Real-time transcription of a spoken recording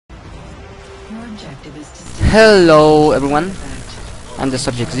Hello everyone, I'm the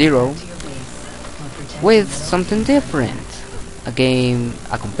Subject Zero with something different. A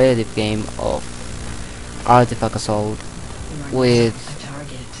competitive game of Artifact Assault with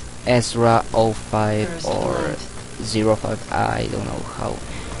Ezra 05 or 05, I don't know how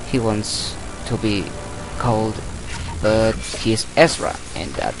he wants to be called, but he's Ezra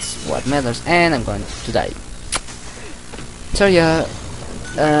and that's what matters, and I'm going to die. So yeah,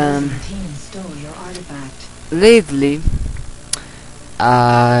 lately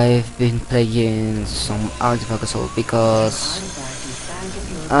I've been playing some Artifact Assault because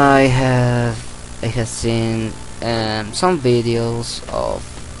I have seen some videos of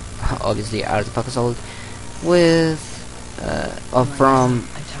obviously Artifact Assault with from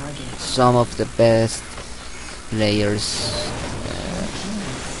some of the best players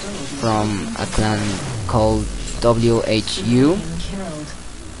from a clan called WHU.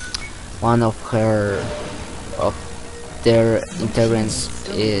 One of their integrants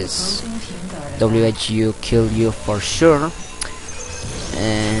is WHU kill you for sure,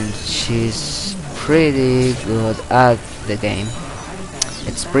 and she's pretty good at the game.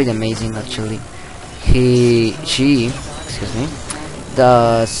 It's pretty amazing actually. She excuse me,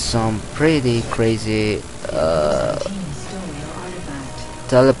 does some pretty crazy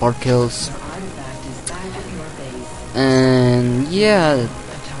teleport kills, and yeah,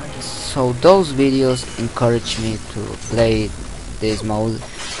 so those videos encouraged me to play this mode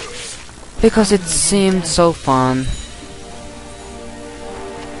because it seemed so fun.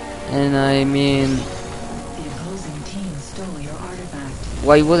 And I mean,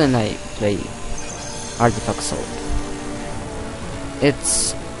 why wouldn't I play Artifact Assault?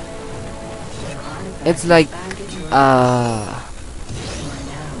 It's like a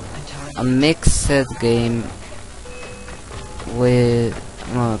mixed game with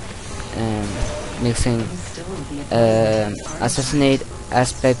mixing assassinate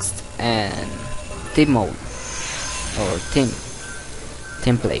aspects and team mode or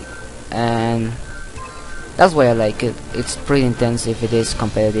team play, and that's why I like it. It's pretty intense if it is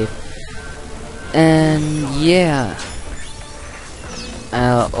competitive, and yeah,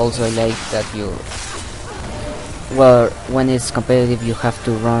 also I like that when it's competitive you have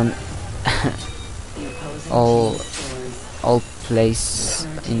to run all place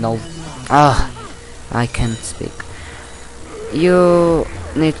in all I can't speak. You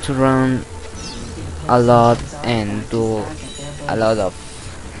need to run a lot and do a lot of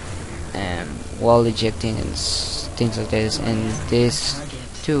wall ejecting and things like this, and these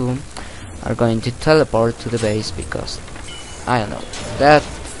two are going to teleport to the base because I don't know, that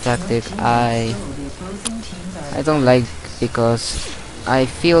tactic I don't like, because I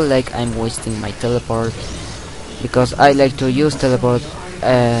feel like I'm wasting my teleport, because I like to use teleport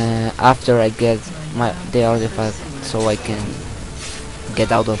after I get the artifact so I can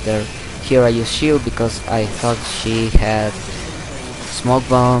get out of there. Here I use shield because I thought she had smoke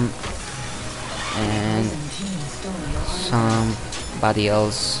bomb and somebody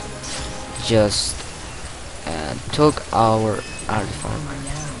else just took our artifact,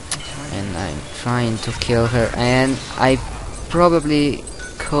 and I'm trying to kill her, and I probably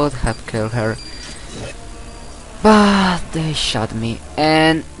could have killed her, but they shot me.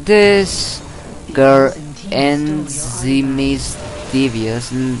 And this girl, Enzymis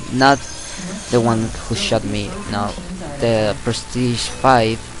Devious, not the one who shot me, no, the Prestige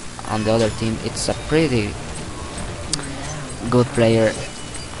 5 on the other team, it's a pretty good player,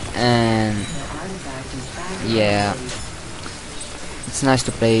 and yeah, it's nice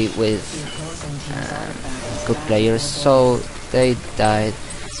to play with good players. So they died.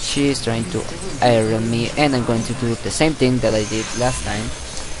 She's trying to iron me, and I'm going to do the same thing that I did last time.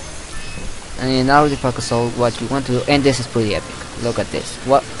 And in Artifact Assault, what you want to do, and this is pretty epic. Look at this.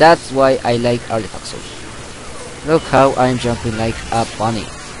 That's why I like Artifact Assault. Look how I'm jumping like a bunny.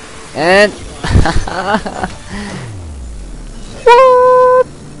 And what?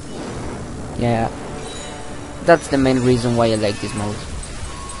 Yeah, that's the main reason why I like this mode,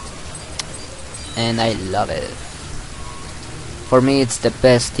 and I love it. For me, it's the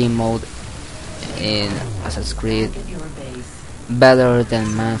best team mode in Assassin's Creed, better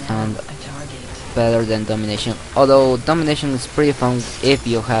than Manhunt, better than Domination, although Domination is pretty fun if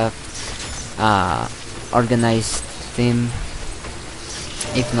you have organized team.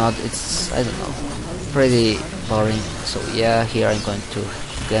 If not, it's, I don't know, pretty boring. So yeah, here I'm going to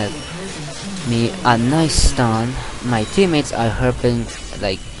get me a nice stun. My teammates are helping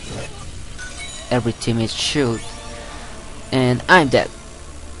like every teammate shoot, and I'm dead.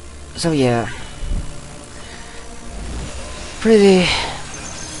 So yeah, pretty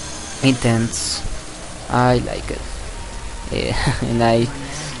intense. I like it. And I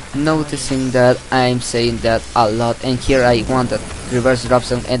noticing that I'm saying that a lot, and here I want that reverse drop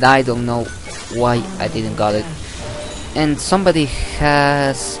zone, and I don't know why I didn't got it. And somebody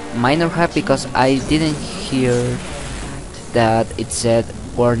has minor hack because I didn't hear that it said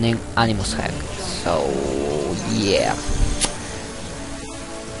warning animus hack. So yeah.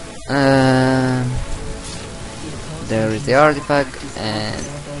 There is the artifact, and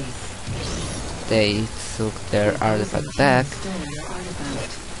they took their artifact back.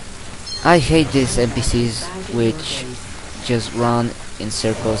 I hate these NPCs which just run in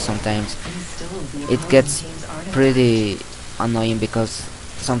circles sometimes. It gets pretty annoying because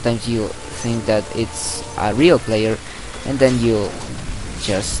sometimes you think that it's a real player and then you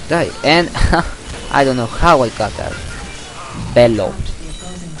just die. And I don't know how I got that. Bellow.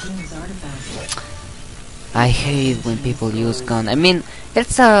 I hate when people use gun. I mean,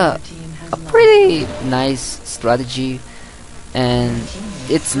 it's a pretty nice strategy, and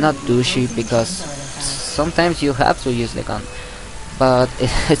it's not douchey because sometimes you have to use the gun, but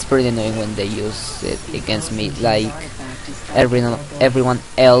it's pretty annoying when they use it against me, like everyone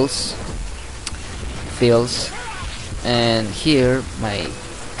else feels. And here my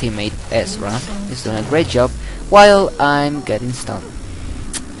teammate Ezra is doing a great job while I'm getting stunned.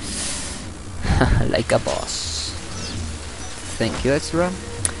 Like a boss. Thank you, Ezra.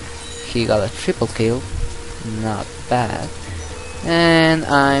 He got a triple kill, not bad. And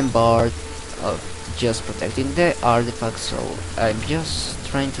I'm bored of just protecting the artifact, so I'm just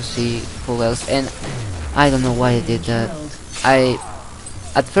trying to see who else. And I don't know why I did that.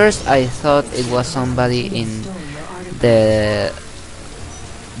 At first I thought it was somebody in the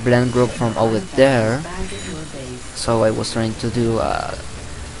blend group from over there, so I was trying to do a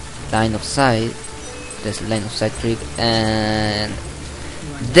line of sight, this line of sight trick, and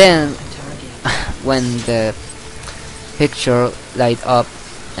then when the picture light up,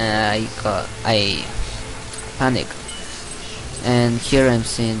 I panicked, and here I'm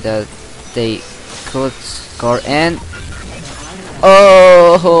seeing that they could score, and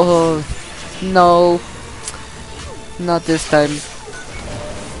oh no, not this time.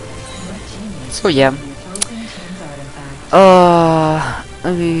 So yeah,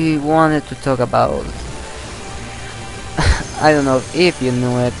 we wanted to talk about I don't know if you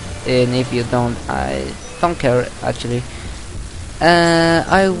knew it, and if you don't, I don't care actually.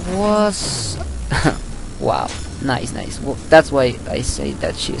 I was wow, nice. Well, that's why I say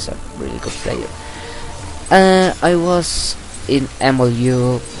that she's a really good player. I was in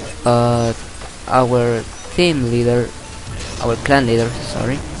MLU, but our team leader, our clan leader,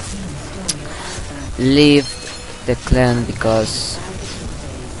 sorry, left the clan because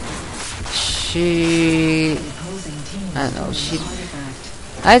she, I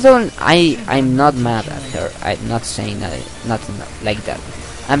don't know, I'm not mad at her. I'm not saying nothing like that.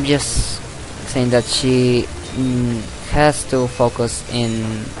 I'm just saying that she has to focus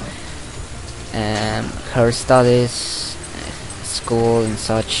in her studies, school and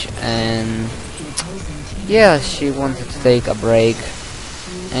such, and yeah, she wanted to take a break,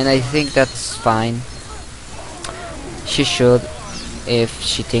 and I think that's fine. She should, if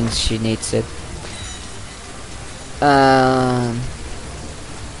she thinks she needs it.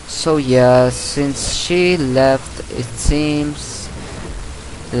 So yeah, since she left, it seems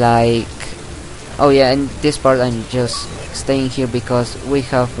like, oh yeah, in this part I'm just staying here because we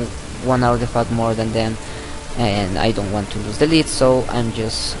have one artifact more than them, and I don't want to lose the lead, so I'm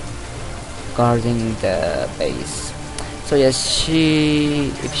just guarding the base. So yeah, if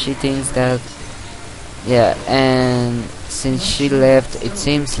she thinks that, yeah, and since she left, it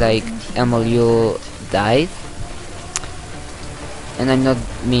seems like MLU died. And I'm not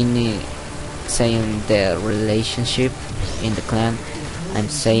meaning saying the relationship in the clan, I'm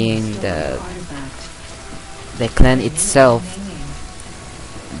saying that the clan itself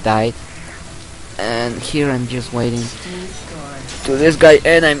died. And here I'm just waiting to this guy,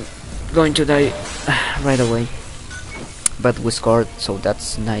 and I'm going to die right away. But we scored, so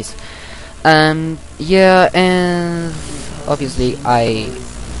that's nice. Yeah, and obviously I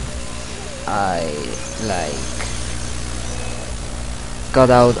like got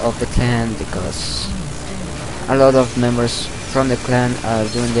out of the clan because a lot of members from the clan are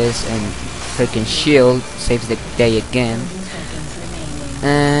doing this, and freaking shield saves the day again.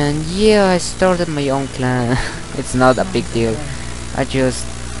 And yeah, I started my own clan. It's not a big deal, I just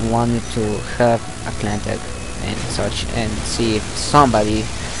wanted to have a clan tag and such, and see if somebody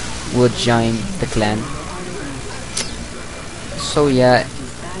would join the clan. So yeah,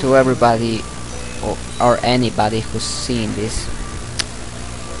 to everybody or anybody who's seeing this,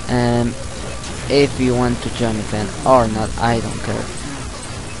 If you want to join me then or not, I don't care.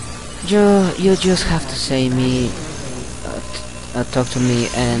 You just have to say me, talk to me,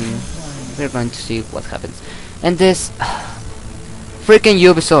 and we're going to see what happens. And this freaking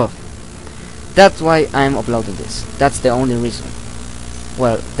Ubisoft. That's why I'm uploading this. That's the only reason.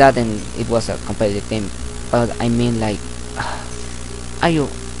 Well, that and it was a competitive game, but I mean, like, are you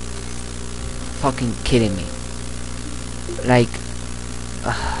fucking kidding me? Like,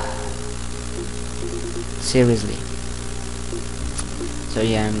 seriously. So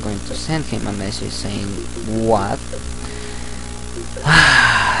yeah, I'm going to send him a message saying what.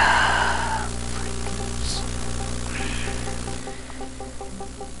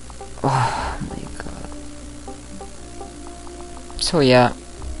 Oh my god. So yeah,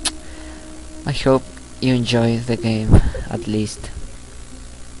 I hope you enjoy the game at least.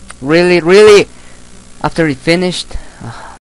 Really, after it finished,